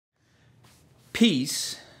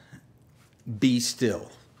Peace, be still.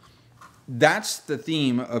 That's the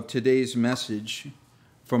theme of today's message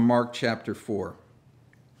from Mark chapter 4.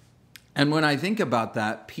 And when I think about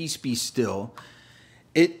that, peace be still,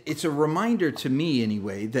 it's a reminder to me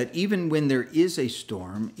anyway, that even when there is a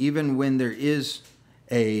storm, even when there is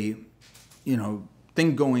a,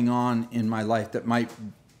 thing going on in my life that might,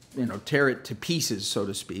 tear it to pieces, so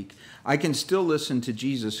to speak, I can still listen to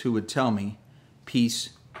Jesus who would tell me, peace,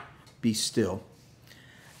 be still.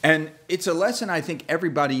 And it's a lesson I think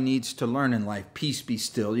everybody needs to learn in life. Peace, be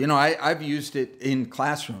still. I've used it in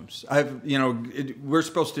classrooms. We're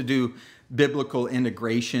supposed to do biblical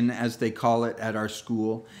integration, as they call it, at our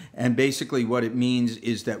school. And basically what it means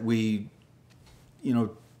is that we,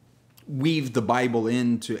 weave the Bible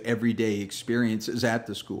into everyday experiences at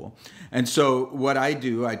the school. And so what I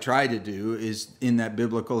try to do is in that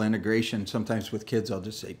biblical integration, sometimes with kids, I'll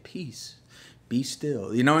just say, peace, be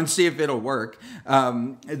still, and see if it'll work.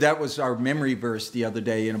 That was our memory verse the other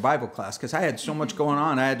day in a Bible class, because I had so much going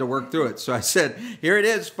on, I had to work through it. So I said, here it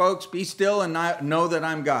is, folks, be still and know that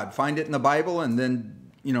I'm God. Find it in the Bible and then,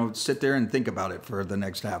 sit there and think about it for the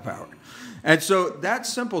next half hour. And so that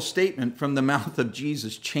simple statement from the mouth of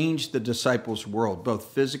Jesus changed the disciples' world, both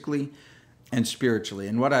physically and spiritually.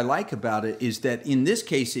 And what I like about it is that in this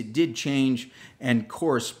case, it did change and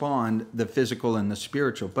correspond the physical and the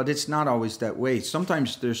spiritual, but it's not always that way.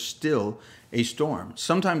 Sometimes there's still a storm.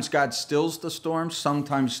 Sometimes God stills the storm.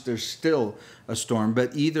 Sometimes there's still a storm.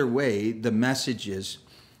 But either way, the message is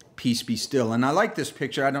peace be still. And I like this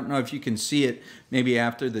picture. I don't know if you can see it. Maybe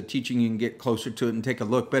after the teaching, you can get closer to it and take a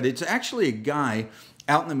look. But it's actually a guy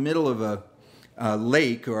out in the middle of a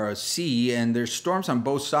lake or a sea, and there's storms on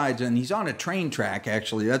both sides, and he's on a train track.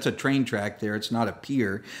 Actually, that's a train track there. It's not a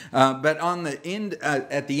pier, but on the end,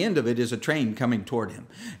 at the end of it, is a train coming toward him,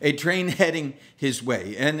 a train heading his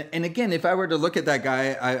way. And again, if I were to look at that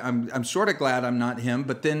guy, I'm sort of glad I'm not him.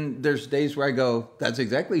 But then there's days where I go, that's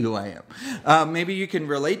exactly who I am. Maybe you can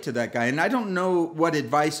relate to that guy, and I don't know what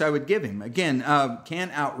advice I would give him. Again,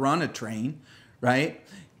 can't outrun a train, right?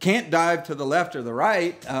 Can't dive to the left or the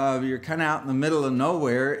right. You're kind of out in the middle of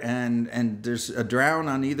nowhere, and there's a drown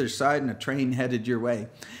on either side and a train headed your way.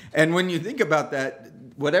 And when you think about that,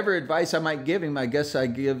 whatever advice I might give him, I guess I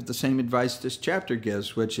give the same advice this chapter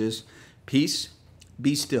gives, which is peace,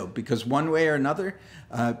 be still. Because one way or another,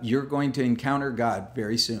 you're going to encounter God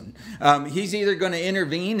very soon. He's either going to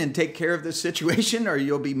intervene and take care of the situation, or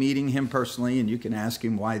you'll be meeting him personally, and you can ask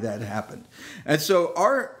him why that happened. And so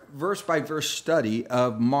our verse-by-verse study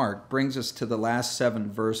of Mark brings us to the last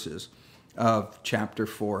 7 verses of chapter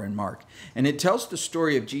 4 in Mark. And it tells the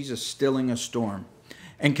story of Jesus stilling a storm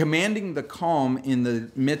and commanding the calm in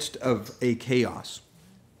the midst of a chaos.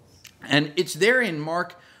 And it's there in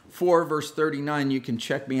Mark 4, verse 39. You can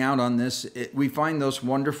check me out on this. We find those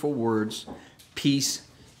wonderful words, peace,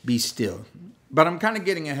 be still. But I'm kind of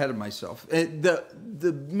getting ahead of myself. The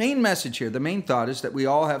main message here, the main thought is that we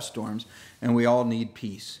all have storms and we all need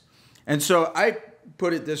peace. And so I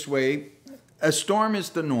put it this way, a storm is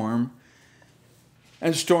the norm,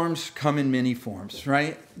 and storms come in many forms,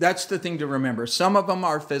 right? That's the thing to remember. Some of them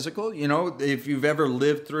are physical. If you've ever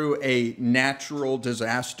lived through a natural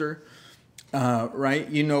disaster, right?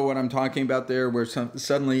 You know what I'm talking about there, where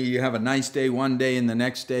suddenly you have a nice day one day, and the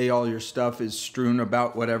next day all your stuff is strewn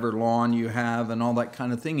about whatever lawn you have and all that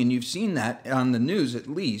kind of thing. And you've seen that on the news at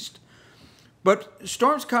least. But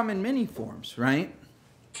storms come in many forms, right?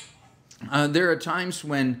 There are times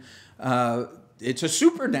when it's a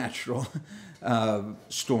supernatural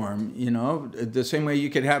storm, the same way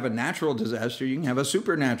you could have a natural disaster, you can have a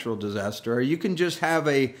supernatural disaster, or you can just have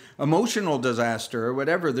a emotional disaster or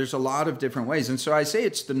whatever. There's a lot of different ways. And so I say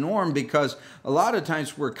it's the norm because a lot of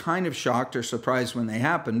times we're kind of shocked or surprised when they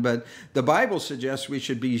happen, but the Bible suggests we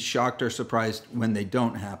should be shocked or surprised when they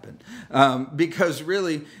don't happen. Because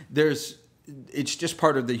really it's just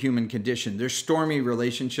part of the human condition. There's stormy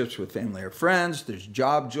relationships with family or friends. There's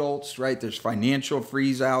job jolts, right? There's financial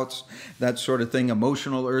freeze-outs, that sort of thing,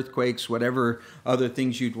 emotional earthquakes, whatever other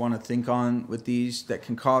things you'd want to think on with these that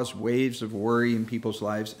can cause waves of worry in people's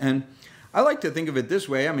lives. And I like to think of it this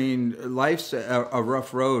way. I mean, life's a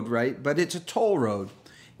rough road, right? But it's a toll road.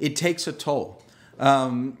 It takes a toll.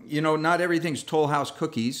 Not everything's Toll House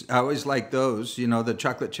cookies. I always like those, the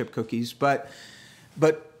chocolate chip cookies. But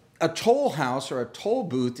a toll house or a toll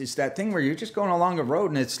booth is that thing where you're just going along a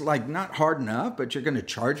road and it's like not hard enough, but you're going to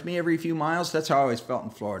charge me every few miles. That's how I always felt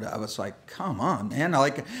in Florida. I was like, come on, man.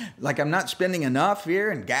 Like I'm not spending enough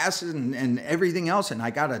here and gas and everything else. And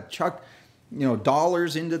I got to chuck,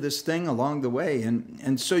 dollars into this thing along the way.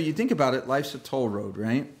 And so you think about it, life's a toll road,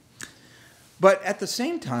 right? But at the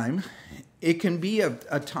same time, it can be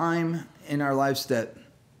a time in our lives that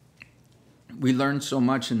we learn so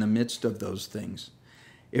much in the midst of those things.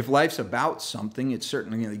 If life's about something, it's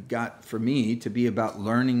certainly got, for me, to be about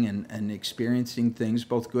learning and experiencing things,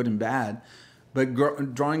 both good and bad, but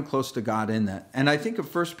drawing close to God in that. And I think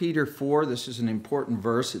of 1 Peter 4, this is an important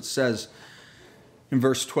verse. It says in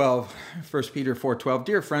verse 12, 1 Peter 4:12,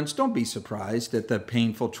 "Dear friends, don't be surprised at the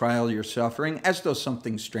painful trial you're suffering, as though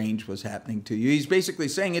something strange was happening to you." He's basically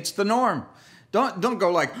saying it's the norm. Don't go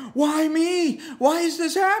like, "Why me? Why is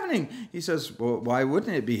this happening?" He says, well, why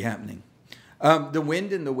wouldn't it be happening? The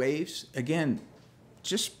wind and the waves, again,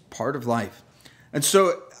 just part of life. And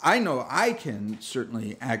so I know I can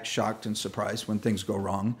certainly act shocked and surprised when things go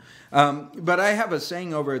wrong. But I have a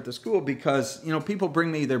saying over at the school because, people bring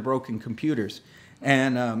me their broken computers.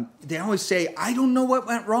 And they always say, "I don't know what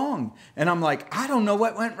went wrong." And I'm like, "I don't know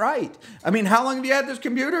what went right." I mean, how long have you had this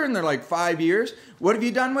computer? And they're like, 5 years. "What have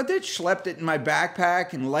you done with it?" "Schlepped it in my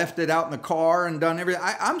backpack and left it out in the car and done everything."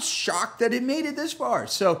 I'm shocked that it made it this far.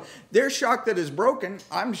 So they're shocked that it's broken.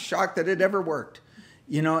 I'm shocked that it ever worked.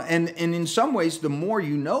 And in some ways, the more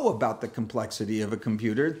you know about the complexity of a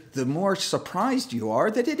computer, the more surprised you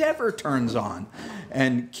are that it ever turns on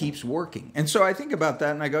and keeps working. And so I think about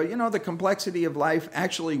that and I go, the complexity of life,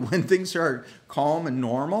 actually, when things are calm and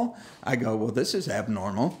normal, I go, well, this is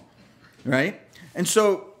abnormal, right? And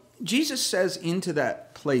so Jesus says into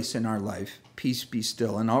that place in our life, "Peace, be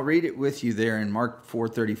still." And I'll read it with you there in Mark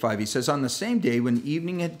 4:35. He says, "On the same day when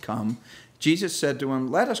evening had come, Jesus said to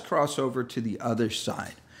him, 'Let us cross over to the other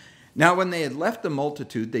side.' Now, when they had left the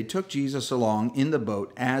multitude, they took Jesus along in the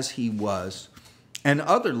boat as he was, and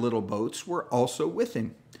other little boats were also with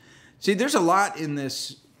him." See, there's a lot in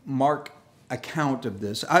this Mark account of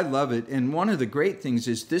this. I love it. And one of the great things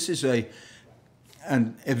is this is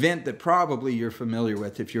an event that probably you're familiar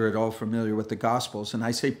with if you're at all familiar with the Gospels. And I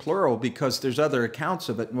say plural because there's other accounts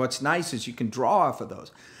of it. And what's nice is you can draw off of those.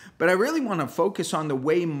 But I really want to focus on the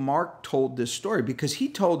way Mark told this story because he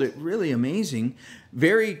told it really amazing,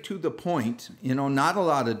 very to the point, not a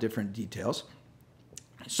lot of different details.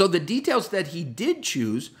 So the details that he did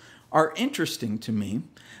choose are interesting to me.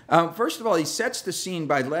 First of all, he sets the scene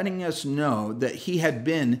by letting us know that he had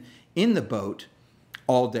been in the boat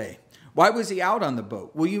all day. Why was he out on the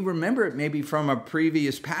boat? Well, you remember it maybe from a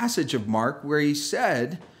previous passage of Mark where he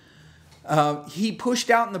said, he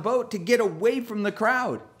pushed out in the boat to get away from the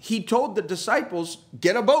crowd. He told the disciples,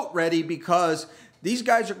 "Get a boat ready because these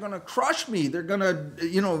guys are going to crush me. They're going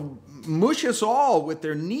to, mush us all with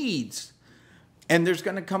their needs. And there's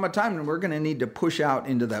going to come a time when we're going to need to push out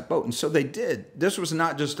into that boat." And so they did. This was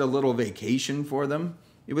not just a little vacation for them.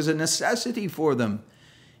 It was a necessity for them.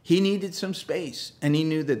 He needed some space, and he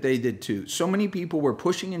knew that they did too. So many people were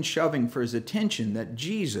pushing and shoving for his attention that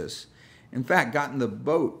Jesus, in fact, got in the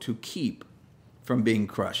boat to keep from being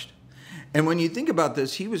crushed. And when you think about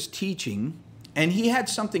this, he was teaching, and he had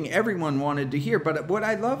something everyone wanted to hear. But what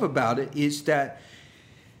I love about it is that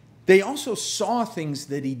they also saw things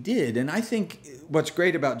that he did. And I think what's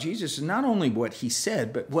great about Jesus is not only what he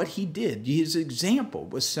said, but what he did. His example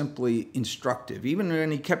was simply instructive, even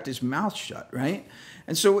when he kept his mouth shut, right?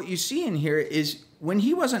 And so what you see in here is when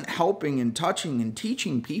he wasn't helping and touching and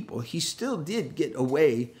teaching people, he still did get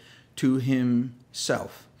away to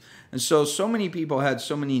himself. And so many people had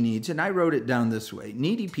so many needs, and I wrote it down this way.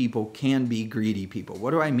 Needy people can be greedy people.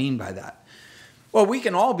 What do I mean by that? Well, we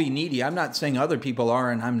can all be needy. I'm not saying other people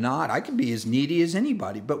are and I'm not. I can be as needy as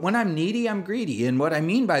anybody. But when I'm needy, I'm greedy. And what I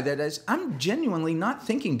mean by that is I'm genuinely not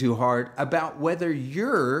thinking too hard about whether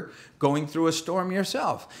you're going through a storm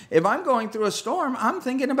yourself. If I'm going through a storm, I'm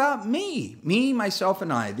thinking about me, myself,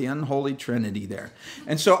 and I, the unholy trinity there.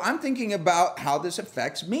 And so I'm thinking about how this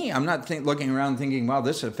affects me. I'm not looking around thinking, well,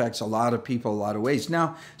 this affects a lot of people a lot of ways.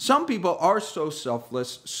 Now, some people are so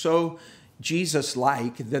selfless, so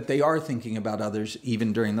Jesus-like that they are thinking about others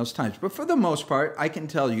even during those times. But for the most part, I can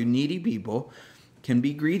tell you needy people can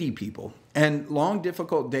be greedy people. And long,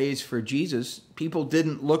 difficult days for Jesus, people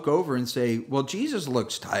didn't look over and say, well, Jesus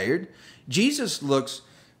looks tired. Jesus looks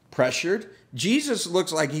pressured. Jesus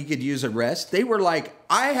looks like he could use a rest. They were like,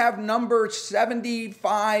 I have number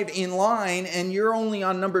 75 in line and you're only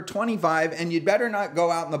on number 25 and you'd better not go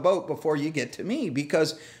out in the boat before you get to me.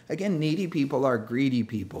 Because again, needy people are greedy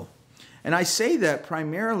people. And I say that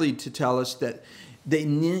primarily to tell us that the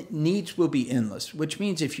needs will be endless, which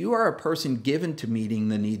means if you are a person given to meeting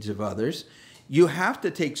the needs of others, you have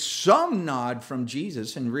to take some nod from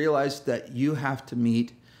Jesus and realize that you have to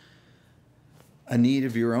meet a need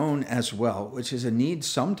of your own as well, which is a need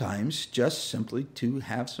sometimes just simply to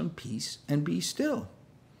have some peace and be still.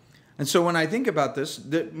 And so when I think about this,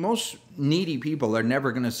 most needy people are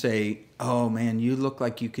never going to say, oh man, you look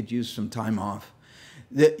like you could use some time off.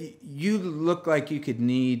 That you look like you could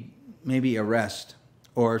need maybe a rest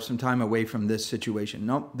or some time away from this situation.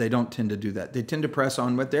 Nope, they don't tend to do that. They tend to press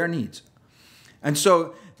on with their needs. And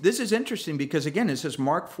so this is interesting because, again, it says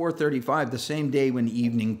Mark 4:35, the same day when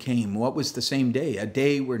evening came. What was the same day? A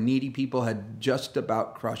day where needy people had just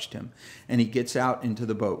about crushed him. And he gets out into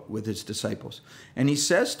the boat with his disciples. And he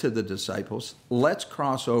says to the disciples, let's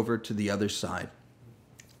cross over to the other side.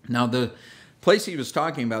 Now, the place he was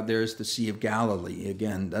talking about there is the Sea of Galilee.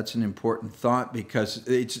 Again, that's an important thought because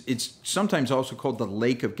it's sometimes also called the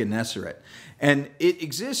Lake of Gennesaret. And it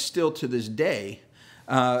exists still to this day.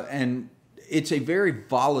 And it's a very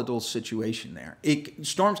volatile situation there.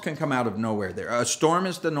 Storms can come out of nowhere there. A storm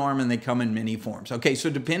is the norm, and they come in many forms. Okay, so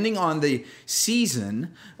depending on the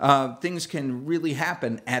season, things can really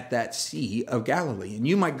happen at that Sea of Galilee. And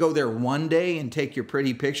you might go there one day and take your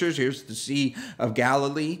pretty pictures. Here's the Sea of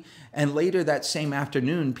Galilee. And later that same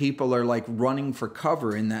afternoon, people are like running for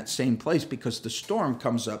cover in that same place because the storm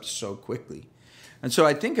comes up so quickly. And so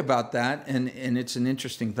I think about that, and it's an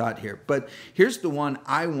interesting thought here. But here's the one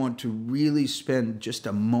I want to really spend just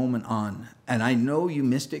a moment on. And I know you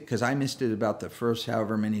missed it because I missed it about the first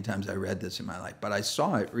however many times I read this in my life. But I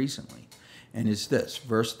saw it recently. And it's this,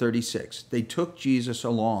 verse 36. They took Jesus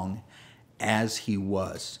along as he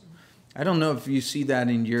was. I don't know if you see that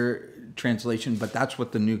in your translation, but that's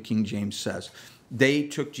what the New King James says. They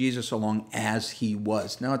took Jesus along as he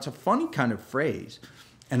was. Now, it's a funny kind of phrase.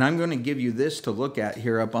 And I'm going to give you this to look at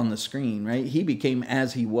here up on the screen, right? He became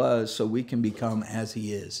as he was so we can become as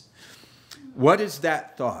he is. What is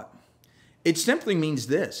that thought? It simply means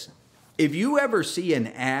this. If you ever see an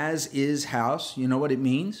as-is house, you know what it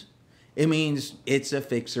means? It means it's a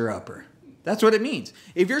fixer-upper. That's what it means.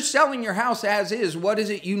 If you're selling your house as is, what is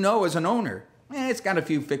it you know as an owner? It's got a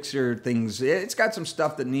few fixer things. It's got some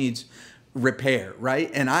stuff that needs repair, right?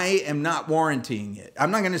 And I am not warrantying it.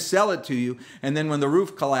 I'm not going to sell it to you. And then when the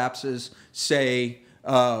roof collapses, say,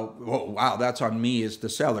 oh, wow, that's on me as the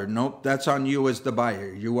seller. Nope, that's on you as the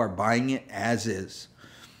buyer. You are buying it as is.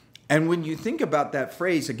 And when you think about that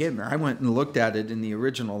phrase, again, I went and looked at it in the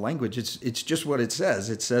original language. It's just what it says.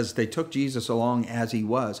 It says they took Jesus along as he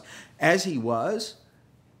was. As he was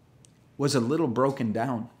a little broken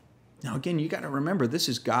down. Now, again, you got to remember, this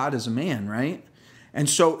is God as a man, right? And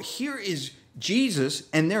so here is Jesus,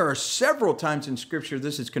 and there are several times in Scripture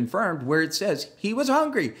this is confirmed where it says he was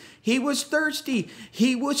hungry, he was thirsty,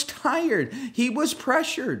 he was tired, he was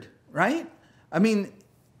pressured, right? I mean,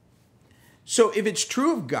 so if it's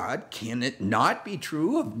true of God, can it not be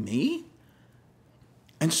true of me?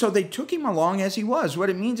 And so they took him along as he was. What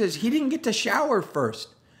it means is he didn't get to shower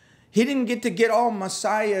first. He didn't get to get all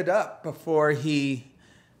Messiah'd up before he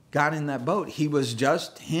got in that boat. He was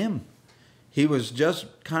just him. He was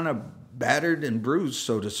just kind of battered and bruised,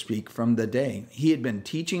 so to speak, from the day. He had been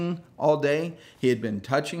teaching all day. He had been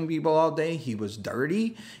touching people all day. He was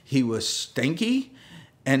dirty. He was stinky.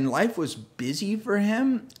 And life was busy for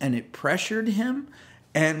him, and it pressured him.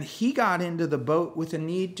 And he got into the boat with a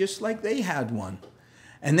need just like they had one.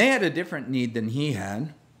 And they had a different need than he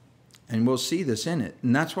had. And we'll see this in it.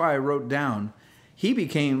 And that's why I wrote down, he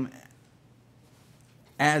became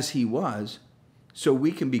as he was, so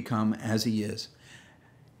we can become as he is.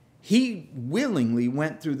 He willingly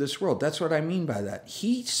went through this world. That's what I mean by that.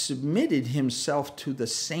 He submitted himself to the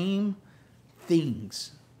same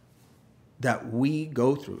things that we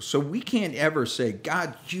go through. So we can't ever say,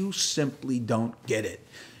 God, you simply don't get it.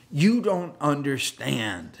 You don't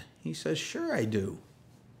understand. He says, sure I do.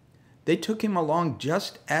 They took him along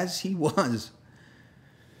just as he was.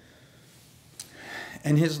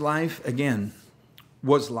 And his life, again,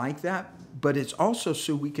 was like that. But it's also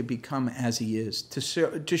so we could become as he is, to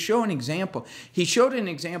show an example. He showed an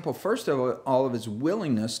example, first of all, of his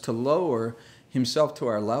willingness to lower himself to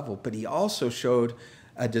our level, but he also showed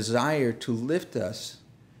a desire to lift us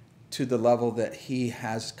to the level that he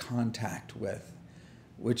has contact with,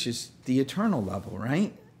 which is the eternal level,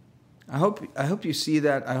 right? I hope you see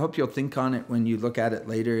that. I hope you'll think on it when you look at it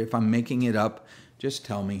later. If I'm making it up, just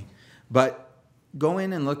tell me. But go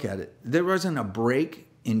in and look at it. There wasn't a break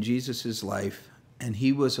in Jesus's life, and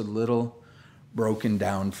he was a little broken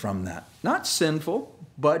down from that. Not sinful,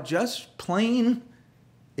 but just plain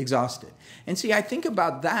exhausted. And see, I think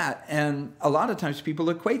about that, and a lot of times people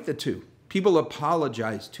equate the two. People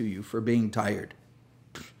apologize to you for being tired.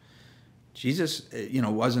 Jesus,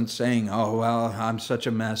 wasn't saying, oh, well, I'm such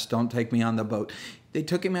a mess, don't take me on the boat. They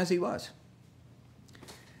took him as he was.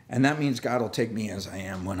 And that means God will take me as I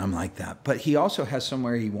am when I'm like that. But he also has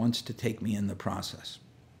somewhere he wants to take me in the process.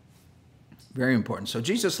 Very important. So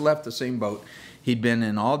Jesus left the same boat he'd been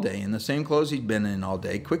in all day, in the same clothes he'd been in all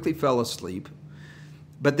day, quickly fell asleep.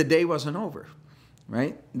 But the day wasn't over,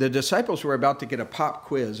 right? The disciples were about to get a pop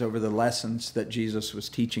quiz over the lessons that Jesus was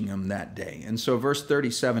teaching them that day. And so verse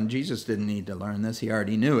 37, Jesus didn't need to learn this. He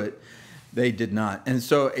already knew it. They did not. And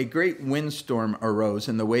so a great windstorm arose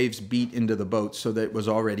and the waves beat into the boat so that it was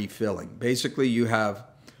already filling. Basically, you have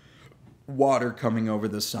water coming over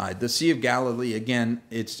the side. The Sea of Galilee, again,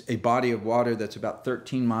 it's a body of water that's about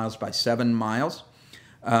 13 miles by 7 miles.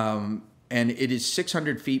 And it is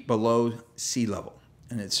 600 feet below sea level.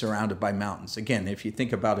 And it's surrounded by mountains. Again, if you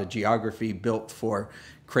think about a geography built for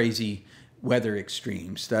crazy weather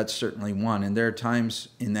extremes, that's certainly one. And there are times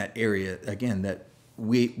in that area, again, that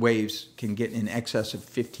waves can get in excess of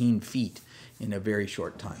 15 feet in a very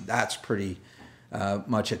short time. That's pretty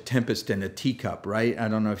much a tempest in a teacup, right? I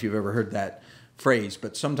don't know if you've ever heard that phrase,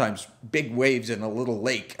 but sometimes big waves in a little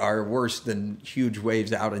lake are worse than huge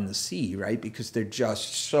waves out in the sea, right? Because they're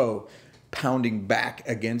just so pounding back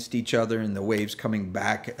against each other and the waves coming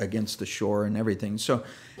back against the shore and everything. So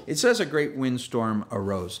it says a great windstorm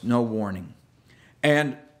arose, no warning.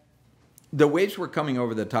 And the waves were coming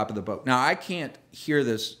over the top of the boat. Now, I can't hear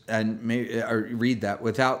this or read that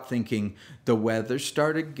without thinking the weather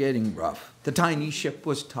started getting rough. The tiny ship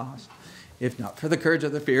was tossed. If not for the courage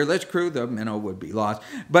of the fearless crew, the minnow would be lost.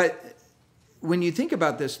 But when you think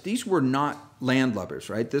about this, these were not landlubbers,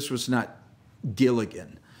 right? This was not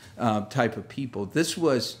Gilligan type of people. This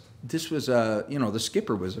was the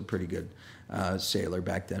skipper was a pretty good sailor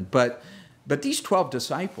back then. But these 12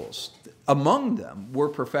 disciples, among them were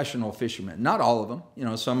professional fishermen. Not all of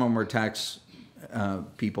them. Some of them were tax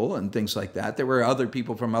people and things like that. There were other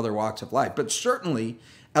people from other walks of life. But certainly,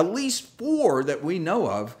 at least 4 that we know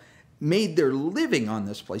of made their living on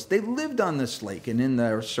this place. They lived on this lake and in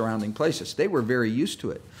the surrounding places. They were very used to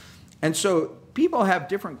it. And so people have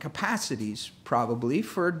different capacities probably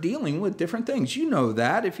for dealing with different things. You know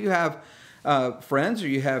that. If you have friends or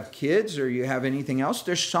you have kids or you have anything else,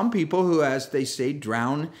 there's some people who, as they say,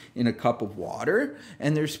 drown in a cup of water.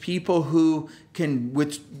 And there's people who can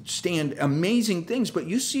withstand amazing things. But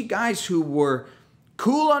you see guys who were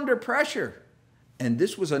cool under pressure. And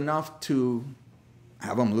this was enough to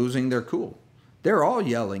have them losing their cool. They're all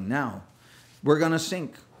yelling now, we're going to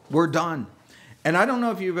sink. We're done. And I don't know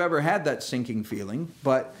if you've ever had that sinking feeling,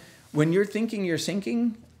 but when you're thinking you're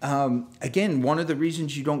sinking, again, one of the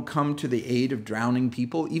reasons you don't come to the aid of drowning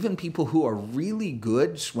people, even people who are really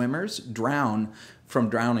good swimmers, drown from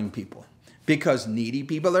drowning people. Because needy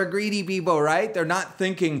people are greedy people, right? They're not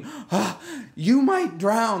thinking, you might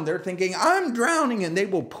drown. They're thinking, I'm drowning. And they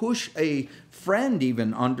will push a friend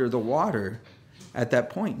even under the water at that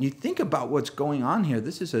point. You think about what's going on here.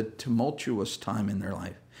 This is a tumultuous time in their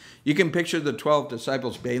life. You can picture the 12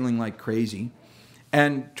 disciples bailing like crazy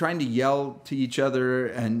and trying to yell to each other,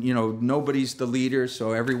 and nobody's the leader,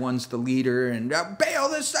 so everyone's the leader, and bail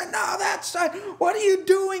this side, no, that side, what are you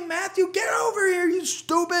doing, Matthew, get over here, you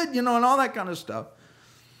stupid, and all that kind of stuff.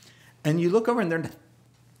 And you look over and they're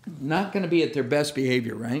not going to be at their best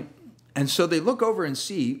behavior, right? And so they look over and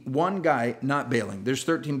see one guy not bailing. There's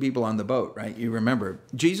 13 people on the boat, right? You remember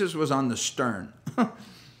Jesus was on the stern.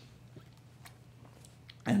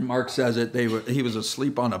 And Mark says it, he was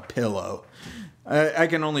asleep on a pillow. I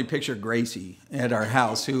can only picture Gracie at our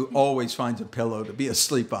house, who always finds a pillow to be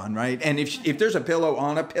asleep on, right? And if there's a pillow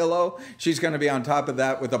on a pillow, she's going to be on top of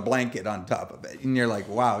that with a blanket on top of it. And you're like,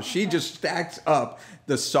 wow, she just stacks up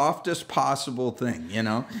the softest possible thing,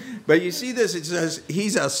 But you see this, it says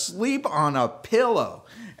he's asleep on a pillow.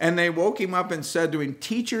 And they woke him up and said to him,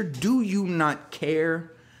 Teacher, do you not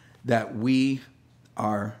care that we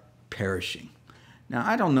are perishing? Now,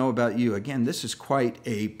 I don't know about you. Again, this is quite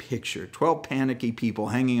a picture. 12 panicky people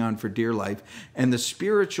hanging on for dear life. And the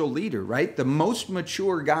spiritual leader, right? The most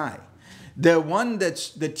mature guy. The one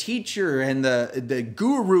that's the teacher and the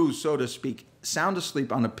guru, so to speak, sound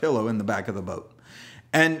asleep on a pillow in the back of the boat.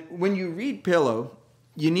 And when you read pillow,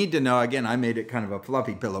 you need to know, again, I made it kind of a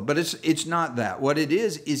fluffy pillow, but it's not that. What it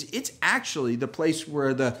is it's actually the place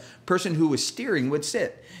where the person who was steering would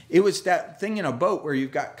sit. It was that thing in a boat where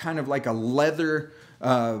you've got kind of like a leather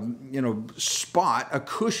spot, a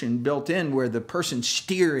cushion built in where the person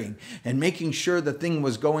steering and making sure the thing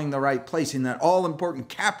was going the right place, in that all-important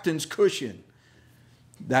captain's cushion.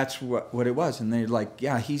 That's what it was. And they're like,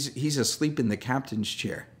 yeah, he's asleep in the captain's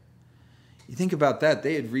chair. You think about that,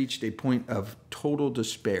 they had reached a point of total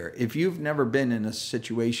despair. If you've never been in a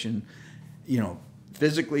situation,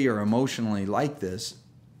 physically or emotionally like this,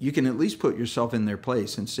 you can at least put yourself in their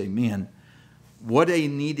place and say, man, what they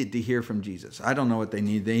needed to hear from Jesus. I don't know what they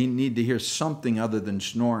need. They need to hear something other than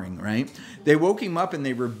snoring, right? They woke him up and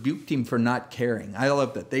they rebuked him for not caring. I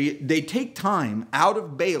love that. They take time out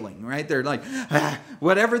of bailing, right? They're like,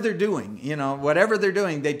 whatever they're doing, whatever they're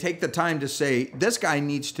doing, they take the time to say, this guy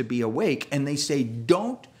needs to be awake. And they say,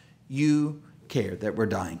 don't you care that we're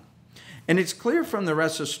dying? And it's clear from the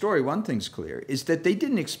rest of the story, one thing's clear, is that they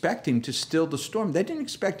didn't expect him to still the storm. They didn't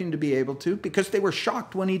expect him to be able to, because they were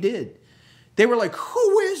shocked when he did. They were like,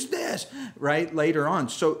 who is this? Right, later on.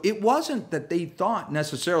 So it wasn't that they thought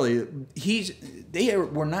necessarily, they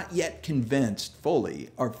were not yet convinced fully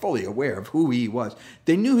aware of who he was.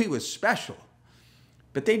 They knew he was special,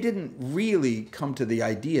 but they didn't really come to the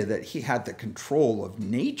idea that he had the control of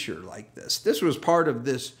nature like this. This was part of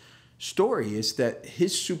this story, is that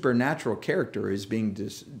his supernatural character is being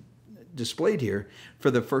displayed here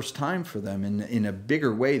for the first time for them in a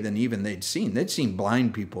bigger way than even they'd seen. They'd seen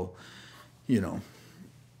blind people,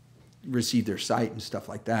 receive their sight and stuff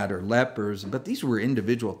like that, or lepers, but these were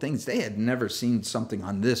individual things. They had never seen something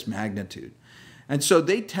on this magnitude. And so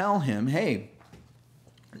they tell him, hey,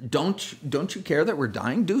 don't you care that we're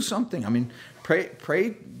dying? Do something. I mean,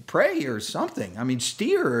 pray or something. I mean,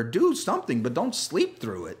 steer or do something, but don't sleep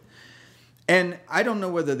through it. And I don't know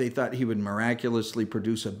whether they thought he would miraculously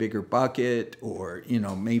produce a bigger bucket or,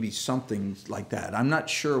 maybe something like that. I'm not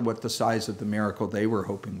sure what the size of the miracle they were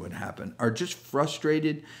hoping would happen, or just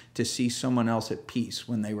frustrated to see someone else at peace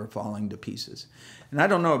when they were falling to pieces. And I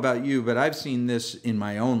don't know about you, but I've seen this in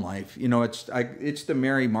my own life. It's the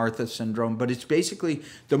Mary Martha syndrome, but it's basically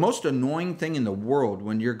the most annoying thing in the world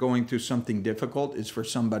when you're going through something difficult is for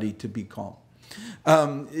somebody to be calm.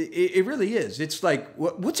 It really is. It's like,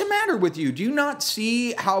 what's the matter with you? Do you not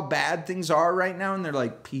see how bad things are right now? And they're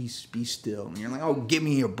like, peace, be still. And you're like, oh, give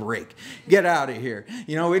me a break. Get out of here.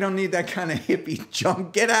 We don't need that kind of hippie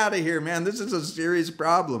junk. Get out of here, man. This is a serious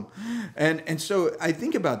problem. And so I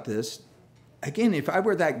think about this. Again, if I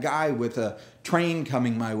were that guy with a train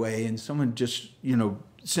coming my way and someone just,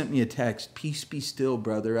 sent me a text, peace be still,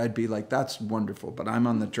 brother, I'd be like, that's wonderful, but I'm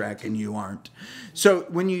on the track and you aren't. So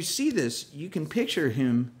when you see this, you can picture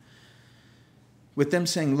him with them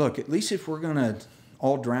saying, look, at least if we're going to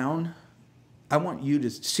all drown, I want you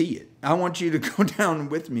to see it. I want you to go down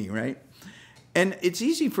with me, right? And it's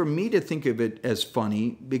easy for me to think of it as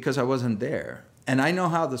funny because I wasn't there. And I know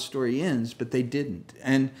how the story ends, but they didn't.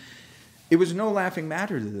 And it was no laughing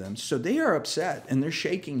matter to them. So they are upset and they're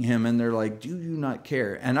shaking him and they're like, do you not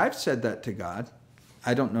care? And I've said that to God.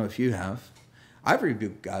 I don't know if you have. I've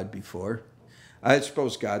rebuked God before. I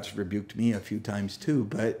suppose God's rebuked me a few times too.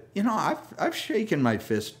 But, I've shaken my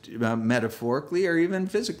fist metaphorically or even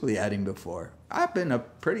physically at him before. I've been a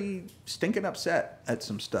pretty stinking upset at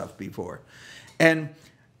some stuff before. And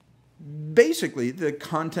basically the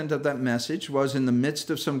content of that message was, in the midst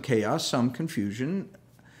of some chaos, some confusion,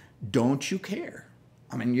 don't you care?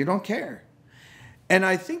 I mean, you don't care. And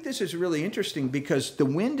I think this is really interesting because the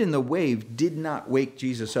wind and the wave did not wake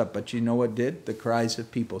Jesus up, but you know what did? The cries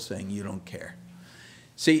of people saying, you don't care.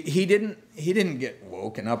 See, he didn't get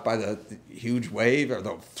woken up by the huge wave or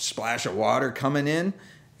the splash of water coming in.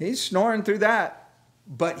 He's snoring through that,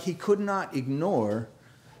 but he could not ignore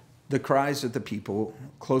the cries of the people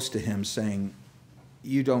close to him saying,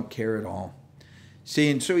 you don't care at all.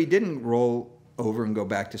 See, and so he didn't roll over and go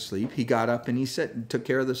back to sleep. He got up and he took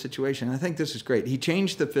care of the situation. I think this is great. He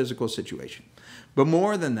changed the physical situation. But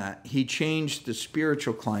more than that, he changed the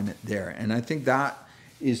spiritual climate there. And I think that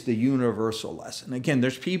is the universal lesson. Again,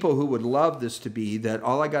 there's people who would love this to be that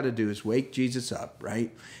all I got to do is wake Jesus up,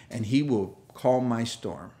 right? And he will calm my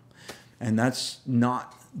storm. And that's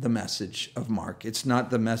not the message of Mark. It's not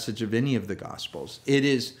the message of any of the Gospels. It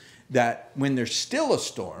is that when there's still a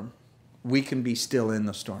storm, we can be still in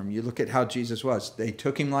the storm. You look at how Jesus was. They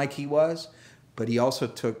took him like he was, but he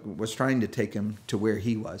also was trying to take him to where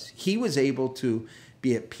he was. He was able to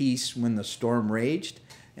be at peace when the storm raged,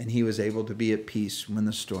 and he was able to be at peace when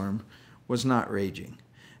the storm was not raging.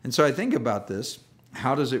 And so I think about this.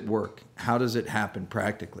 How does it work? How does it happen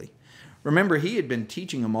practically? Remember, he had been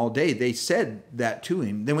teaching them all day. They said that to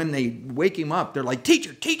him. Then when they wake him up, they're like,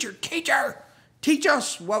 teacher, teacher, teacher. Teach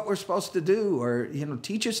us what we're supposed to do, or,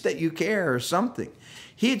 teach us that you care or something.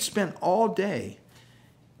 He had spent all day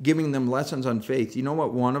giving them lessons on faith. You know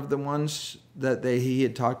what one of the ones that he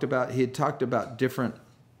had talked about? He had talked about different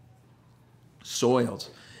soils.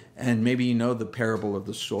 And maybe the parable of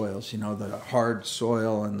the soils, the hard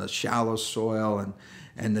soil and the shallow soil.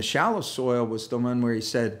 And the shallow soil was the one where he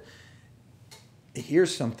said,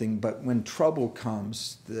 here's something, but when trouble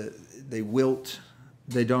comes, they wilt.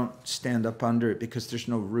 They don't stand up under it because there's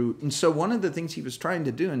no root. And so one of the things he was trying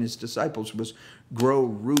to do in his disciples was grow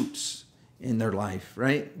roots in their life,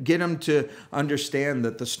 right? Get them to understand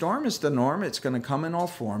that the storm is the norm. It's going to come in all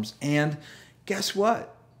forms. And guess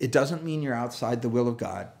what? It doesn't mean you're outside the will of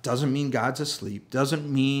God. Doesn't mean God's asleep.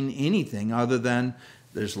 Doesn't mean anything other than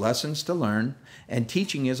there's lessons to learn. And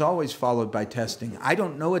teaching is always followed by testing. I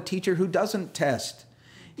don't know a teacher who doesn't test.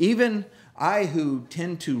 Even I, who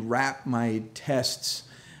tend to wrap my tests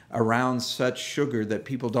around such sugar that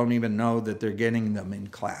people don't even know that they're getting them in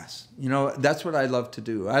class. You know, that's what I love to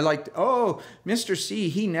do. I like, oh, Mr. C,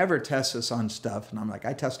 he never tests us on stuff. And I'm like,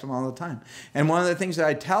 I test him all the time. And one of the things that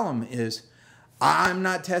I tell him is, I'm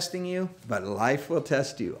not testing you, but life will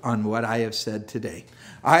test you on what I have said today.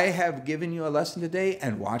 I have given you a lesson today,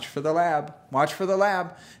 and watch for the lab. Watch for the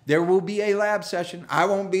lab. There will be a lab session. I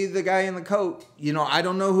won't be the guy in the coat. You know, I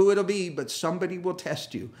don't know who it'll be, but somebody will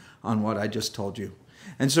test you on what I just told you.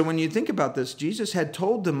 And so when you think about this, Jesus had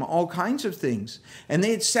told them all kinds of things, and they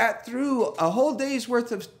had sat through a whole day's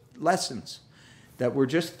worth of lessons that were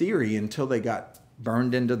just theory until they got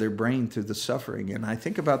burned into their brain through the suffering. And I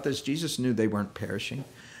think about this, Jesus knew they weren't perishing.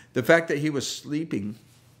 The fact that he was sleeping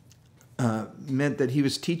meant that he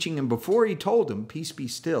was teaching them before he told them, peace be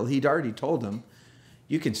still. He'd already told them,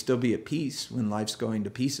 you can still be at peace when life's going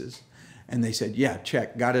to pieces. And they said, yeah,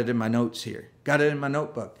 check, got it in my notes here, got it in my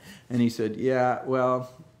notebook. And he said, yeah,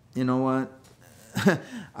 well, you know what?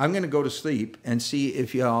 I'm going to go to sleep and see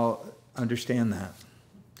if y'all understand that.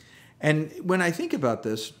 And when I think about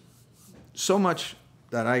this, so much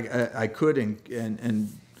that I could and you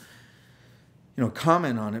know,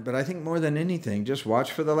 comment on it, but I think more than anything, just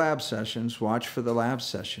watch for the lab sessions, watch for the lab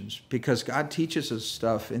sessions, because God teaches us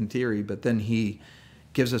stuff in theory, but then he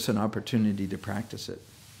gives us an opportunity to practice it.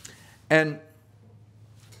 And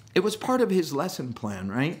it was part of his lesson plan,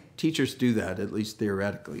 right? Teachers do that, at least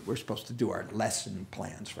theoretically. We're supposed to do our lesson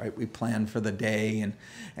plans, right? We plan for the day.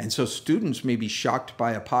 And so students may be shocked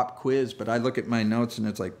by a pop quiz, but I look at my notes and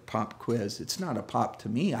it's like, pop quiz. It's not a pop to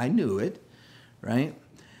me. I knew it, right?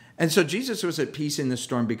 And so Jesus was at peace in the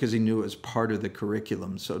storm because he knew it was part of the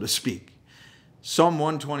curriculum, so to speak. Psalm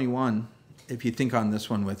 121, if you think on this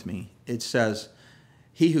one with me, it says,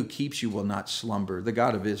 he who keeps you will not slumber. The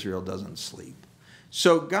God of Israel doesn't sleep.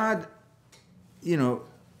 So God, you know,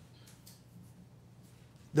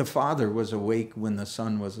 the Father was awake when the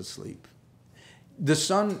Son was asleep. The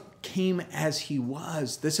Son came as he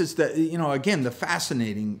was. This is the, you know, again, the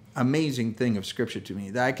fascinating, amazing thing of Scripture to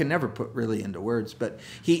me that I can never put really into words. But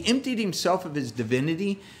he emptied himself of his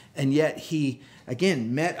divinity, and yet he,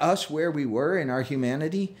 again, met us where we were in our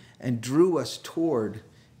humanity and drew us toward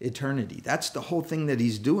eternity. That's the whole thing that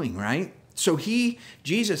he's doing, right? So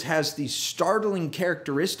Jesus has these startling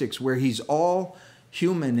characteristics where he's all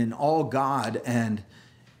human and all God, and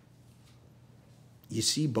you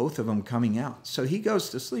see both of them coming out. So he goes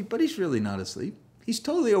to sleep, but he's really not asleep. He's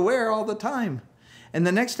totally aware all the time. And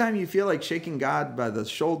the next time you feel like shaking God by the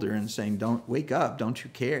shoulder and saying, don't wake up, don't you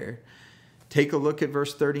care? Take a look at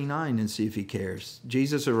verse 39 and see if he cares.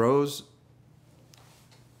 Jesus arose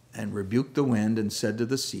and rebuked the wind and said to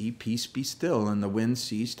the sea, peace be still. And the wind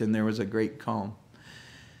ceased and there was a great calm.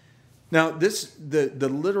 Now, the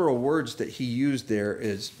literal words that he used there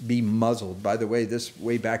is be muzzled. By the way, this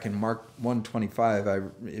way back in Mark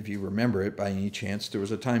 1:25, if you remember it by any chance, there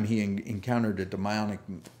was a time he encountered a demonic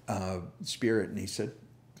spirit and he said,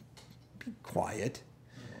 be quiet,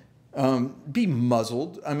 be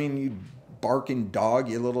muzzled. I mean, you barking dog,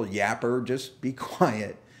 you little yapper, just be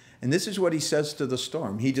quiet. And this is what he says to the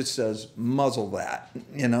storm. He just says, muzzle that,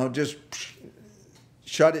 you know, just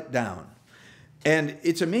shut it down. And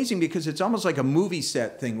it's amazing because it's almost like a movie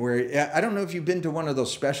set thing where, I don't know if you've been to one of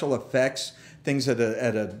those special effects things at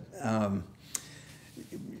a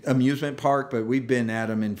amusement park, but we've been at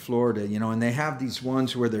them in Florida, you know, and they have these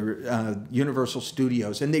ones where they're Universal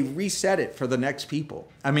Studios, and they reset it for the next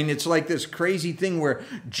people. I mean, it's like this crazy thing where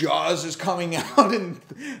Jaws is coming out and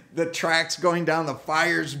the track's going down, the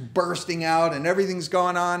fire's bursting out, and everything's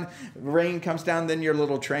going on. Rain comes down, then your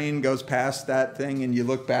little train goes past that thing, and you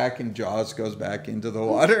look back, and Jaws goes back into the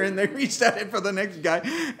water, and they reset it for the next guy.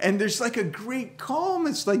 And there's like a great calm.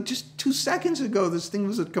 It's like just 2 seconds ago, this thing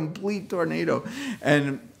was a complete tornado.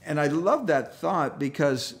 And I love that thought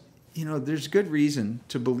because, you know, there's good reason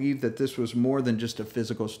to believe that this was more than just a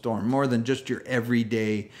physical storm, more than just your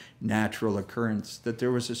everyday natural occurrence, that there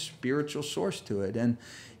was a spiritual source to it. And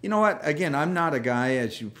you know what? Again, I'm not a guy,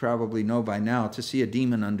 as you probably know by now, to see a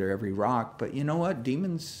demon under every rock. But you know what?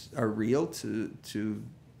 Demons are real to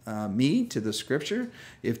me to the scripture.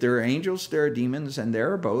 If there are angels, there are demons, and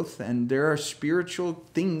there are both. And there are spiritual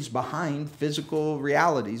things behind physical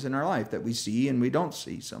realities in our life that we see and we don't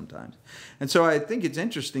see sometimes. And so I think it's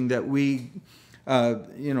interesting that we,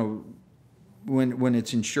 when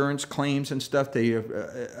it's insurance claims and stuff, they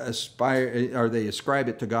ascribe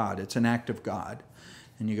it to God. It's an act of God.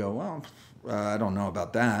 And you go, well, I don't know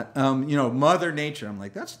about that. Mother Nature. I'm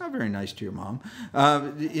like, that's not very nice to your mom.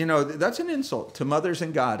 That's an insult to mothers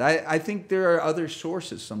and God. I think there are other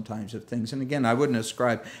sources sometimes of things. And again, I wouldn't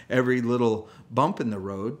ascribe every little bump in the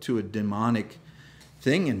road to a demonic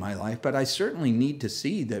thing in my life, but I certainly need to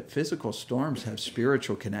see that physical storms have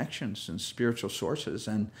spiritual connections and spiritual sources.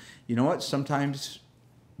 And you know what? Sometimes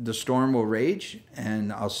the storm will rage,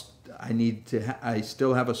 and I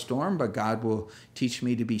still have a storm, but God will teach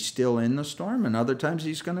me to be still in the storm. And other times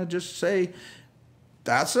he's going to just say,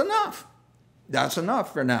 that's enough. That's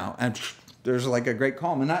enough for now. And there's like a great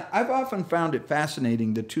calm. And I've often found it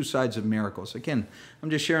fascinating, the two sides of miracles. Again, I'm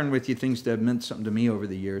just sharing with you things that have meant something to me over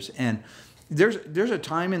the years. And there's a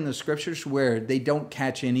time in the scriptures where they don't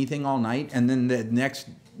catch anything all night, and then the next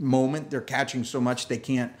moment they're catching so much they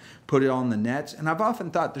can't put it on the nets. And I've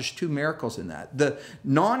often thought there's two miracles in that. The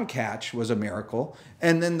non-catch was a miracle,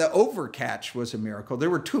 and then the overcatch was a miracle. There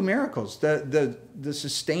were two miracles, the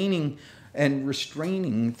sustaining and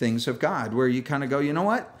restraining things of God, where you kind of go, you know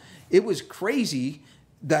what? It was crazy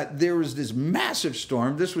that there was this massive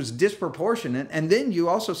storm. This was disproportionate. And then you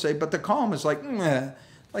also say, but the calm is like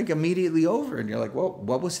immediately over. And you're like, well,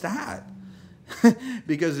 what was that?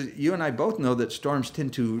 Because you and I both know that storms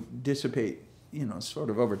tend to dissipate, sort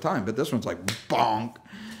of over time. But this one's like bonk.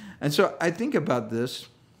 And so I think about this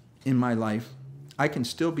in my life. I can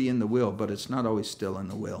still be in the will, but it's not always still in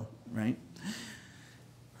the will, right?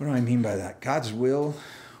 What do I mean by that? God's will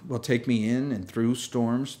take me in and through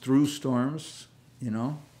storms,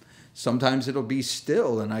 Sometimes it'll be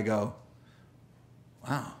still, and I go,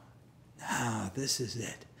 wow, now this is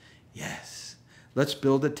it. Yes. Let's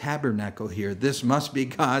build a tabernacle here. This must be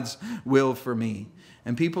God's will for me.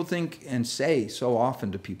 And people think and say so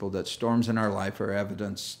often to people that storms in our life are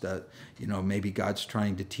evidence that, maybe God's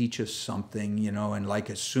trying to teach us something, and like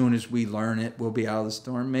as soon as we learn it, we'll be out of the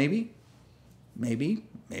storm. Maybe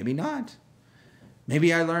not.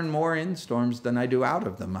 Maybe I learn more in storms than I do out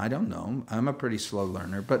of them. I don't know. I'm a pretty slow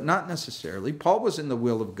learner, but not necessarily. Paul was in the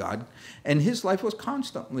will of God, and his life was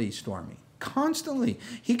constantly stormy. Constantly.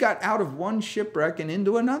 He got out of one shipwreck and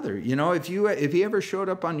into another. If he ever showed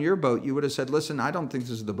up on your boat, you would have said, listen, I don't think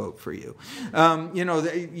this is the boat for you.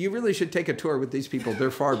 You really should take a tour with these people. They're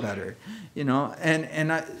far better.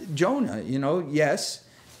 Jonah, yes,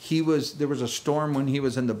 there was a storm when he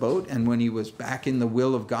was in the boat, and when he was back in the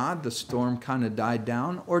will of God, the storm kind of died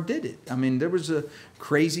down, or did it? I mean, there was a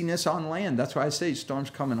craziness on land. That's why I say storms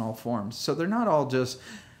come in all forms. So they're not all just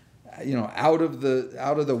out of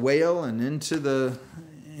the whale and into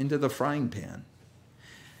the frying pan.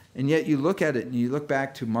 And yet you look at it and you look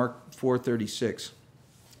back to Mark 4:36.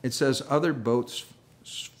 It says other boats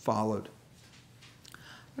followed.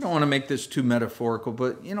 I don't want to make this too metaphorical,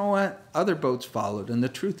 but you know what? Other boats followed. And the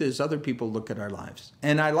truth is, other people look at our lives.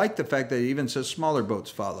 And I like the fact that it even says smaller boats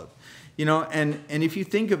followed. And if you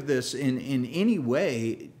think of this in any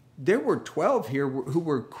way, there were 12 here who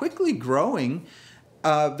were quickly growing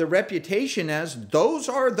the reputation as those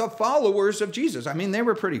are the followers of Jesus. I mean, they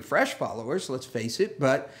were pretty fresh followers, let's face it,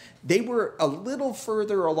 but they were a little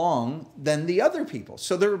further along than the other people.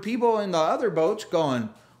 So there were people in the other boats going,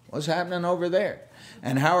 what's happening over there?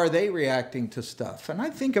 And how are they reacting to stuff? And I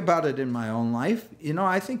think about it in my own life.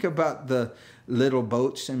 I think about the little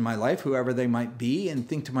boats in my life, whoever they might be, and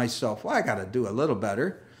think to myself, well, I got to do a little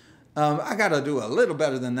better. I got to do a little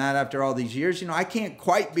better than that after all these years. I can't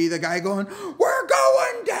quite be the guy going, we're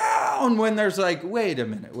going down, when there's like, wait a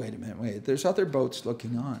minute. There's other boats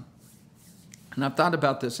looking on. And I've thought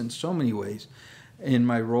about this in so many ways in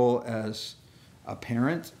my role as a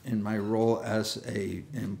parent, in my role as a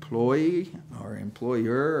employee or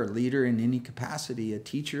employer or leader in any capacity, a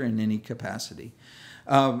teacher in any capacity.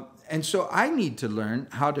 And so I need to learn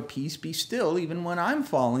how to peace, be still, even when I'm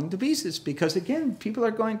falling to pieces. Because again, people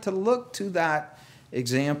are going to look to that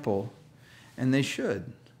example, and they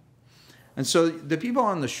should. And so the people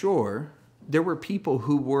on the shore, there were people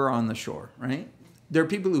who were on the shore, right? There are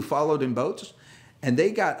people who followed in boats, and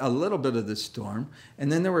they got a little bit of the storm. And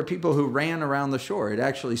then there were people who ran around the shore. It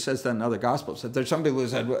actually says that in other Gospels, that there's some people who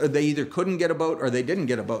said they either couldn't get a boat or they didn't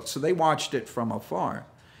get a boat. So they watched it from afar.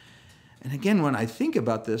 And again, when I think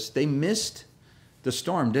about this, they missed the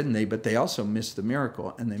storm, didn't they? But they also missed the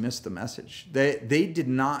miracle, and they missed the message. They did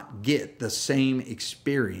not get the same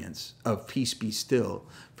experience of peace be still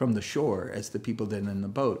from the shore as the people did in the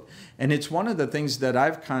boat. And it's one of the things that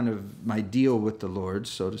I've kind of, my deal with the Lord,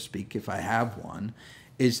 so to speak, if I have one,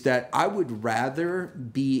 is that I would rather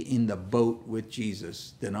be in the boat with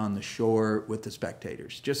Jesus than on the shore with the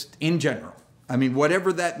spectators, just in general. I mean,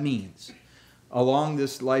 whatever that means. Along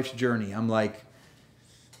this life's journey, I'm like,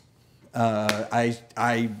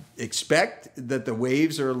 I expect that the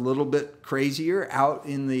waves are a little bit crazier out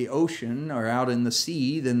in the ocean or out in the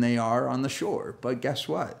sea than they are on the shore. But guess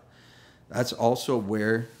what? That's also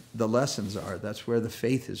where the lessons are. That's where the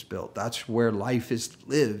faith is built. That's where life is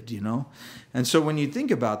lived, you know? And so when you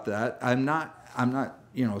think about that, I'm not,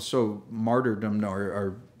 you know, so martyrdom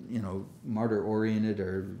or you know, martyr oriented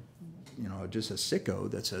or, you know, just a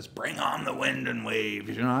sicko that says, bring on the wind and waves.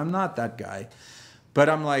 You know, I'm not that guy. But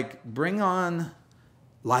I'm like, bring on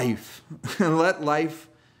life. Let life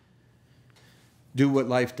do what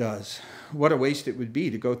life does. What a waste it would be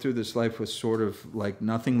to go through this life with sort of like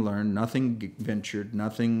nothing learned, nothing ventured,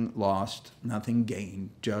 nothing lost, nothing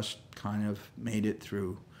gained, just kind of made it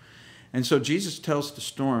through. And so Jesus tells the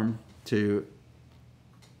storm to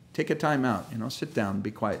take a time out, you know, sit down,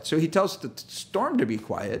 be quiet. So he tells the storm to be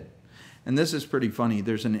quiet. And this is pretty funny.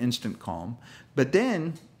 There's an instant calm. But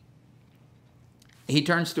then he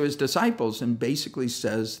turns to his disciples and basically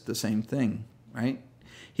says the same thing, right?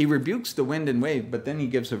 He rebukes the wind and wave, but then he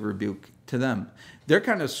gives a rebuke to them. They're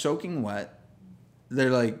kind of soaking wet.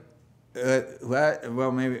 They're like, what?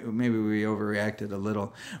 Well, maybe we overreacted a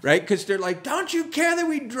little, right? Because they're like, don't you care that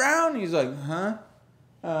we drown? He's like,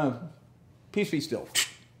 huh? Peace be still.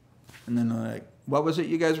 And then they're like, what was it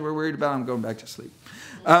you guys were worried about? I'm going back to sleep.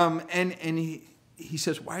 And he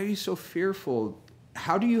says, why are you so fearful?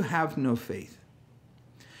 How do you have no faith?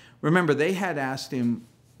 Remember, they had asked him,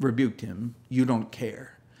 rebuked him, you don't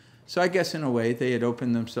care. So I guess in a way they had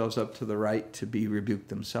opened themselves up to the right to be rebuked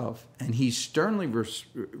themselves. And he sternly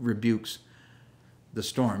rebukes the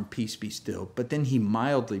storm, peace be still. But then he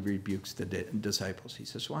mildly rebukes the disciples. He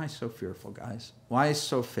says, why so fearful, guys? Why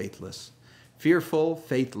so faithless? Fearful,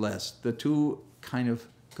 faithless. The two kind of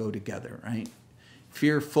go together, right?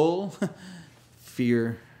 Fearful,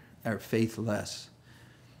 fear, or faithless.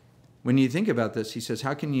 When you think about this, he says,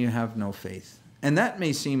 how can you have no faith? And that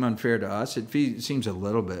may seem unfair to us. It seems a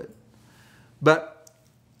little bit. But,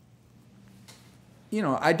 you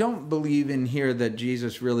know, I don't believe in here that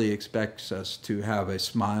Jesus really expects us to have a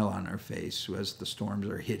smile on our face as the storms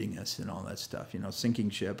are hitting us and all that stuff. You know, sinking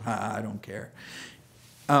ship, I don't care.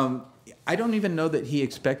 I don't even know that he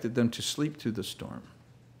expected them to sleep through the storm.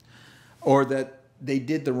 Or that they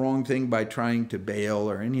did the wrong thing by trying to bail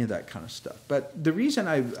or any of that kind of stuff. But the reason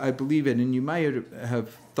I believe it, and you might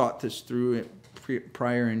have thought this through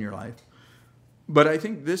prior in your life, but I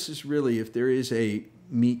think this is really, if there is a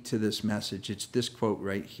meat to this message, it's this quote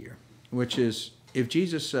right here, which is, if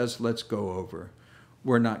Jesus says, let's go over,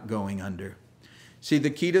 we're not going under. See, the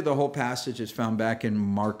key to the whole passage is found back in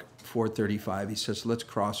Mark 4:35. He says, let's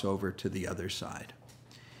cross over to the other side.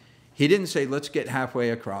 He didn't say, let's get halfway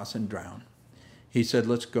across and drown. He said,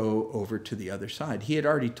 let's go over to the other side. He had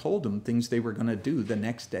already told them things they were going to do the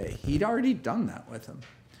next day. He'd already done that with them.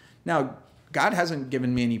 Now, God hasn't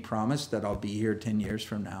given me any promise that I'll be here 10 years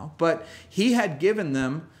from now, but he had given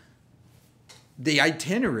them the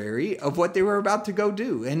itinerary of what they were about to go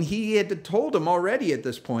do. And he had told them already at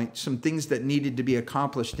this point some things that needed to be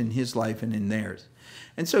accomplished in his life and in theirs.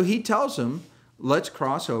 And so he tells them, let's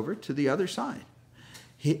cross over to the other side.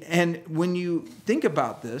 And when you think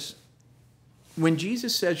about this, when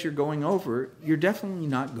Jesus says you're going over, you're definitely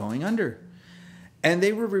not going under. And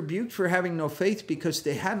they were rebuked for having no faith because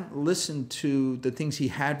they hadn't listened to the things he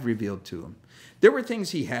had revealed to them. There were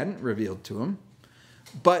things he hadn't revealed to them,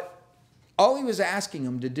 but all he was asking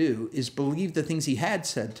them to do is believe the things he had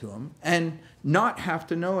said to them and not have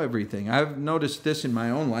to know everything. I've noticed this in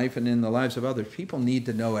my own life and in the lives of others. People need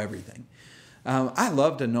to know everything. I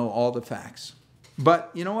love to know all the facts.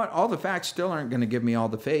 But you know what? All the facts still aren't going to give me all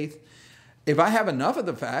the faith. If I have enough of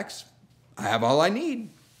the facts, I have all I need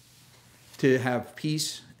to have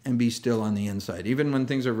peace and be still on the inside, even when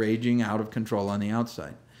things are raging out of control on the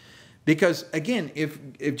outside. Because again, if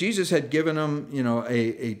Jesus had given them, you know,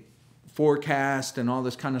 a forecast and all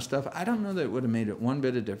this kind of stuff, I don't know that it would have made it one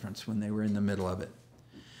bit of difference when they were in the middle of it.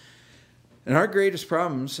 And our greatest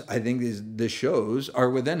problems, I think this shows, are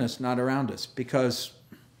within us, not around us, because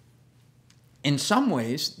in some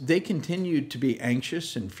ways, they continued to be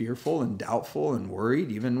anxious and fearful and doubtful and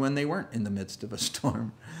worried, even when they weren't in the midst of a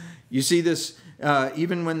storm. You see this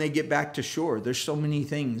even when they get back to shore. There's so many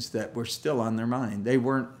things that were still on their mind. They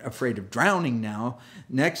weren't afraid of drowning now.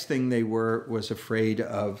 Next thing they was afraid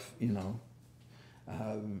of,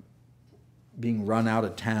 being run out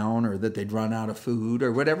of town, or that they'd run out of food,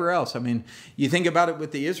 or whatever else. I mean, you think about it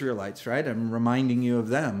with the Israelites, right? I'm reminding you of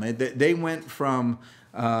them. They went from,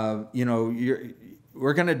 we're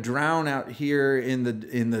going to drown out here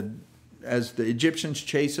as the Egyptians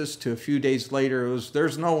chase us, to a few days later, it was,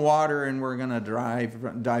 there's no water and we're going to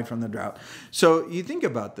die from the drought. So you think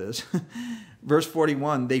about this. Verse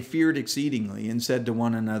 41, they feared exceedingly and said to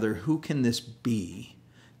one another, who can this be,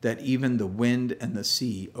 that even the wind and the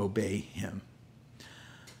sea obey him?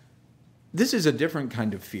 This is a different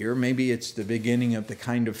kind of fear. Maybe it's the beginning of the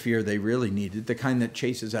kind of fear they really needed, the kind that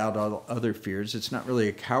chases out all other fears. It's not really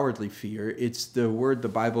a cowardly fear. It's the word the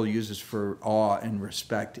Bible uses for awe and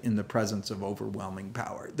respect in the presence of overwhelming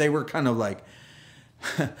power. They were kind of like,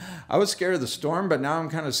 I was scared of the storm, but now I'm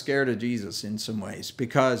kind of scared of Jesus in some ways,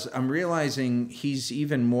 because I'm realizing he's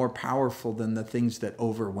even more powerful than the things that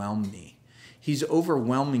overwhelm me. He's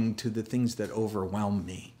overwhelming to the things that overwhelm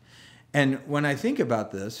me. And when I think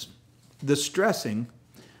about this, the stressing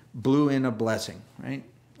blew in a blessing, right?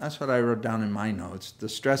 That's what I wrote down in my notes. The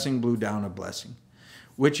stressing blew down a blessing,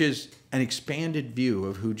 which is an expanded view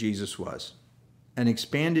of who Jesus was, an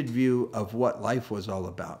expanded view of what life was all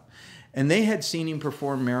about. And they had seen him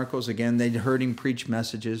perform miracles again. They'd heard him preach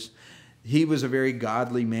messages. He was a very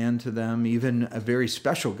godly man to them, even a very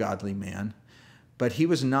special godly man. But he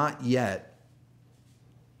was not yet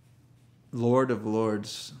Lord of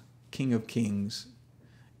Lords, King of Kings,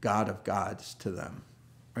 God of gods to them,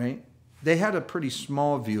 right? They had a pretty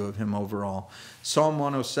small view of him overall. Psalm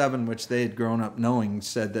 107, which they had grown up knowing,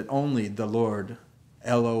 said that only the Lord,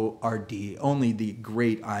 L-O-R-D, only the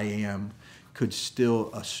great I am could still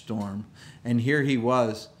a storm. And here he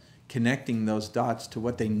was connecting those dots to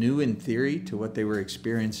what they knew in theory to what they were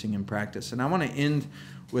experiencing in practice. And I want to end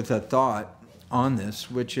with a thought on this,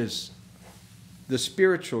 which is the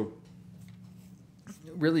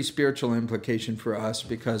really spiritual implication for us,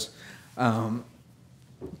 because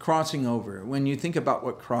crossing over, when you think about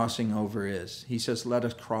what crossing over is, he says, let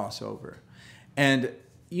us cross over. And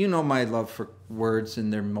you know my love for words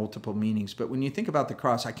and their multiple meanings, but when you think about the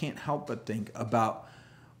cross, I can't help but think about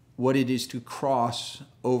what it is to cross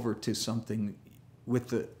over to something with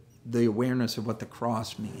the awareness of what the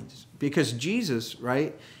cross means. Because Jesus,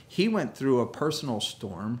 right, he went through a personal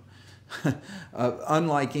storm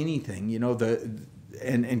unlike anything,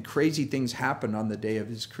 and crazy things happened on the day of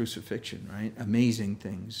his crucifixion, right? Amazing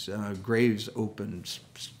things, graves opened,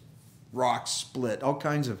 rocks split, all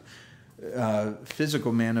kinds of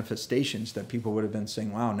physical manifestations that people would have been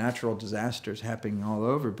saying, wow, natural disasters happening all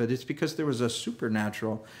over. But it's because there was a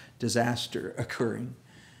supernatural disaster occurring.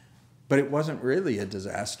 But it wasn't really a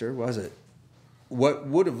disaster, was it? What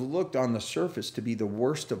would have looked on the surface to be the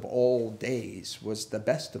worst of all days was the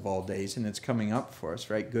best of all days, and it's coming up for us,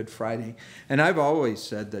 right? Good Friday. And I've always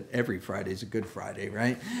said that every Friday is a Good Friday,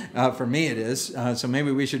 right? For me it is. So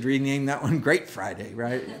maybe we should rename that one Great Friday,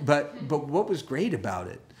 right? But what was great about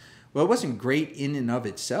it? Well, it wasn't great in and of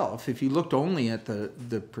itself. If you looked only at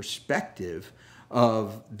the perspective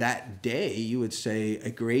of that day, you would say a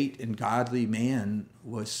great and godly man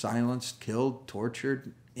was silenced, killed,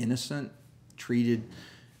 tortured, innocent, treated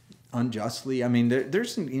unjustly. I mean, there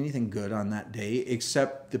isn't anything good on that day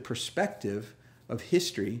except the perspective of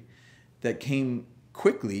history that came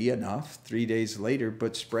quickly enough 3 days later,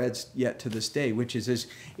 but spreads yet to this day, which is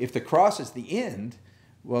if the cross is the end,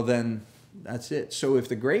 well, then that's it. So if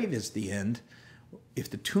the grave is the end,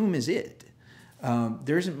 if the tomb is it,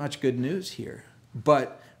 there isn't much good news here.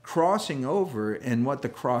 But crossing over and what the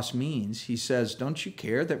cross means, he says, don't you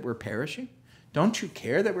care that we're perishing? Don't you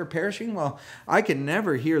care that we're perishing? Well, I can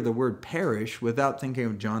never hear the word perish without thinking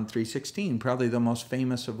of John 3:16, probably the most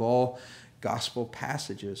famous of all gospel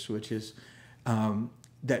passages, which is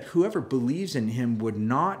that whoever believes in him would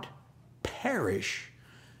not perish,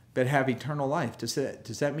 but have eternal life. Does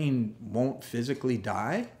that mean won't physically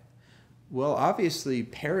die? Well, obviously,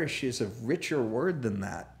 perish is a richer word than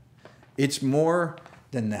that. It's more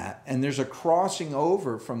than that. And there's a crossing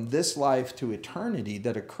over from this life to eternity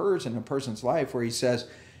that occurs in a person's life where he says,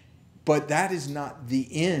 but that is not the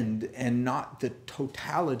end and not the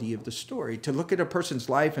totality of the story. To look at a person's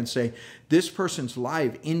life and say, this person's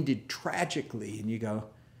life ended tragically, and you go,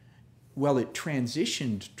 well, it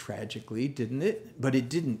transitioned tragically, didn't it? But it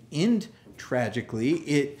didn't end tragically.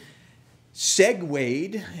 It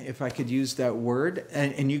segued, if I could use that word,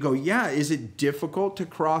 and you go, yeah, is it difficult to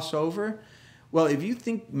cross over? Well, if you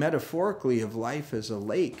think metaphorically of life as a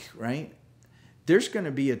lake, right? there's going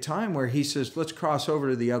to be a time where he says, let's cross over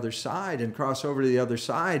to the other side and cross over to the other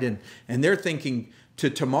side. And they're thinking to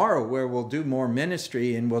tomorrow where we'll do more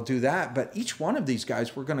ministry and we'll do that. But each one of these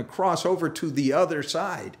guys, we're going to cross over to the other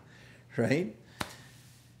side, right?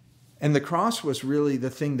 And the cross was really the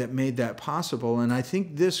thing that made that possible. And I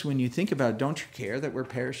think this, when you think about it, don't you care that we're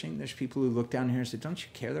perishing? There's people who look down here and say, don't you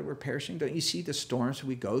care that we're perishing? Don't you see the storms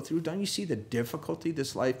we go through? Don't you see the difficulty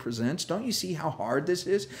this life presents? Don't you see how hard this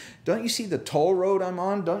is? Don't you see the toll road I'm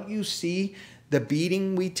on? Don't you see the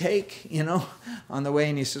beating we take, on the way?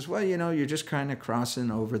 And he says, well, you're just kind of crossing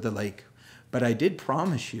over the lake. But I did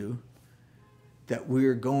promise you that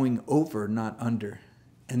we're going over, not under.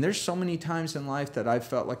 And there's so many times in life that I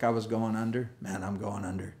felt like I was going under. Man, I'm going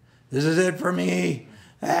under. This is it for me.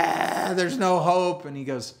 There's no hope. And he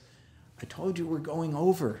goes, I told you we're going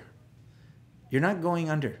over. You're not going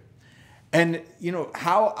under. And,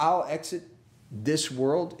 how I'll exit this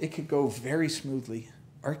world, it could go very smoothly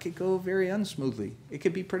or it could go very unsmoothly. It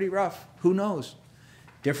could be pretty rough. Who knows?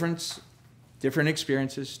 Different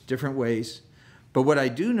experiences, different ways. But what I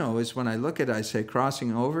do know is when I look at it, I say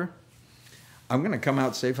crossing over, I'm going to come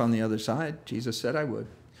out safe on the other side. Jesus said I would.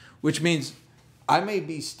 Which means I may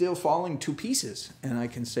be still falling to pieces. And I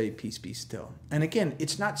can say, peace be still. And again,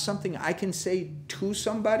 it's not something I can say to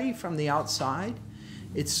somebody from the outside.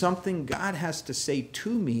 It's something God has to say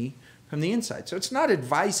to me from the inside. So it's not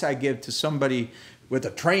advice I give to somebody with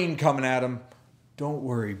a train coming at them. Don't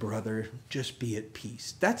worry, brother. Just be at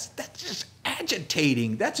peace. That's just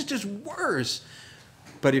agitating. That's just worse.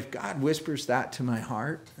 But if God whispers that to my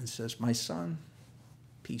heart and says, my son,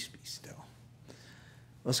 peace be still.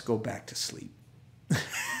 Let's go back to sleep.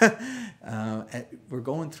 We're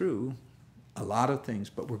going through a lot of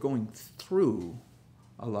things, but we're going through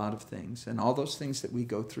a lot of things. And all those things that we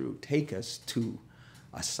go through take us to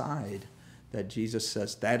a side that Jesus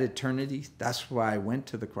says, that eternity, that's why I went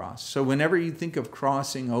to the cross. So whenever you think of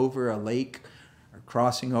crossing over a lake or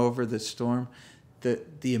crossing over the storm,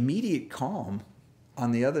 the immediate calm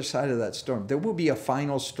on the other side of that storm, there will be a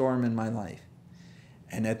final storm in my life.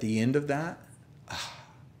 And at the end of that,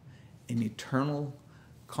 an eternal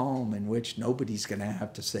calm in which nobody's going to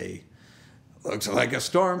have to say, looks like a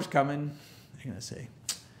storm's coming. They're going to say,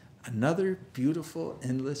 another beautiful,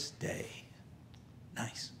 endless day.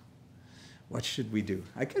 Nice. What should we do?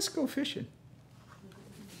 I guess go fishing.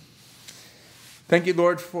 Thank you,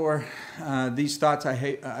 Lord, for these thoughts.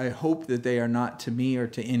 I hope that they are not to me or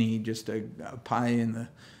to any, just a pie in the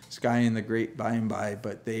sky in the great by and by,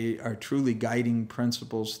 but they are truly guiding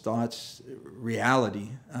principles, thoughts, reality.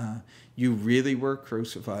 You really were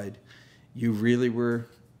crucified. You really were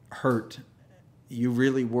hurt. You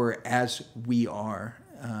really were as we are.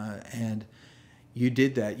 And you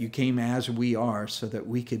did that. You came as we are so that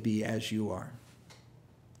we could be as you are.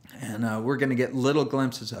 And we're going to get little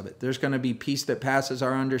glimpses of it. There's going to be peace that passes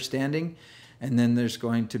our understanding, and then there's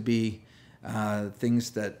going to be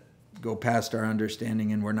things that go past our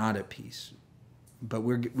understanding and we're not at peace. But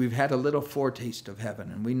we've had a little foretaste of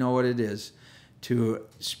heaven, and we know what it is to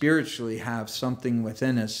spiritually have something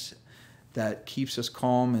within us that keeps us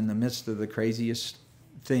calm in the midst of the craziest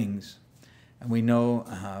things. And we know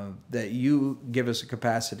that you give us a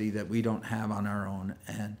capacity that we don't have on our own.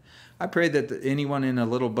 And I pray that anyone in a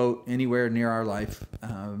little boat anywhere near our life,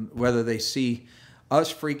 whether they see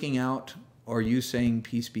us freaking out or you saying,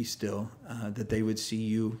 peace be still, that they would see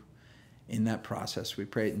you in that process. We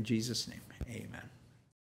pray it in Jesus' name. Amen.